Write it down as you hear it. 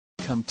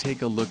Come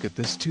take a look at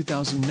this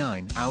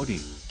 2009 Audi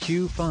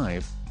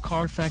Q5.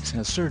 Carfax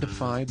has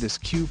certified this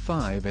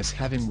Q5 as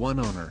having one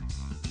owner.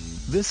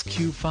 This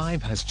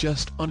Q5 has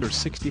just under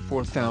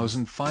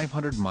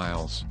 64,500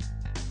 miles.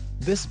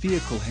 This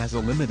vehicle has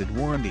a limited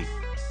warranty.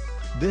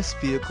 This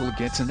vehicle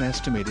gets an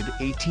estimated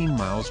 18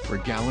 miles per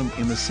gallon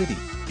in the city,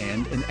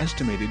 and an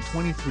estimated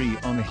 23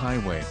 on the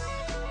highway.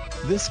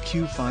 This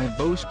Q5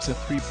 boasts a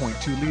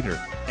 3.2-liter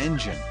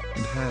engine,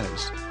 and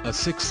has a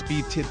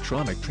 6-speed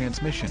Tiptronic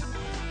transmission.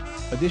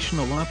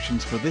 Additional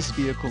options for this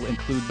vehicle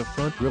include the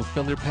front grille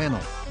filler panel,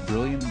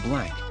 brilliant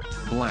black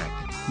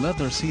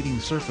leather seating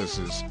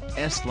surfaces,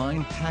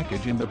 S-Line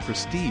package and the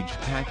Prestige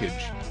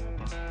package.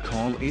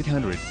 Call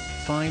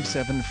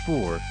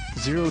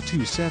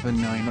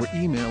 800-574-0279 or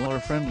email our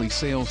friendly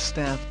sales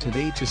staff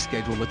today to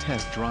schedule a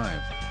test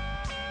drive.